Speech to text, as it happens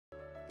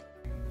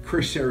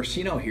Chris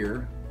Saraceno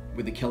here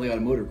with the Kelly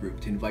Automotive Group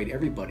to invite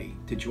everybody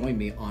to join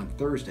me on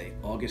Thursday,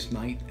 August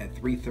 9th at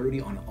 3:30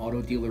 on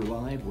Auto Dealer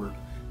Live, where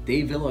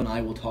Dave Villa and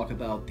I will talk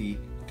about the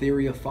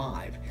Theory of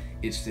Five.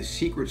 It's the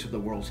secrets of the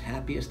world's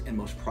happiest and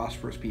most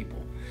prosperous people.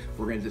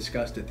 We're going to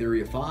discuss the Theory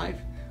of Five.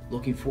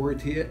 Looking forward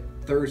to it.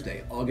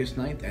 Thursday, August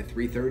 9th at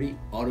 3:30,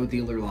 Auto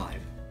Dealer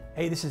Live.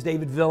 Hey, this is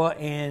David Villa,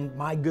 and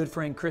my good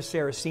friend Chris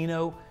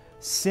Saraceno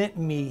sent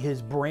me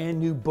his brand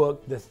new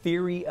book, The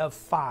Theory of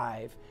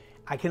Five.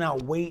 I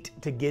cannot wait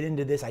to get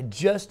into this. I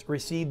just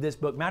received this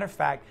book. Matter of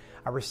fact,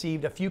 I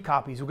received a few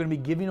copies. We're going to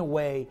be giving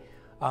away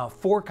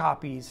 4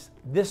 copies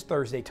this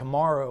Thursday,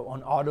 tomorrow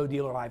on Auto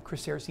Dealer Live.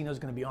 Chris Saraceno is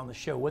going to be on the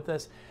show with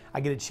us. I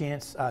get a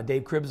chance,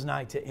 Dave Cribbs and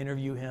I, to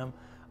interview him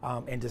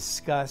and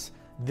discuss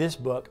this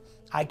book.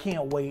 I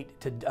can't wait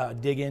to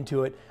dig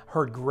into it.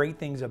 Heard great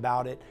things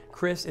about it.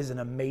 Chris is an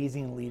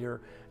amazing leader.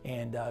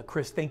 And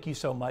Chris, thank you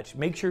so much.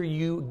 Make sure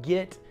you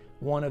get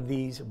one of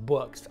these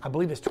books. I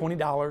believe it's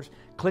 $20.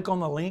 Click on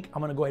the link.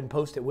 I'm going to go ahead and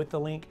post it with the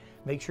link.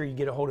 Make sure you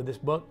get a hold of this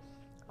book.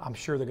 I'm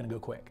sure they're going to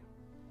go quick.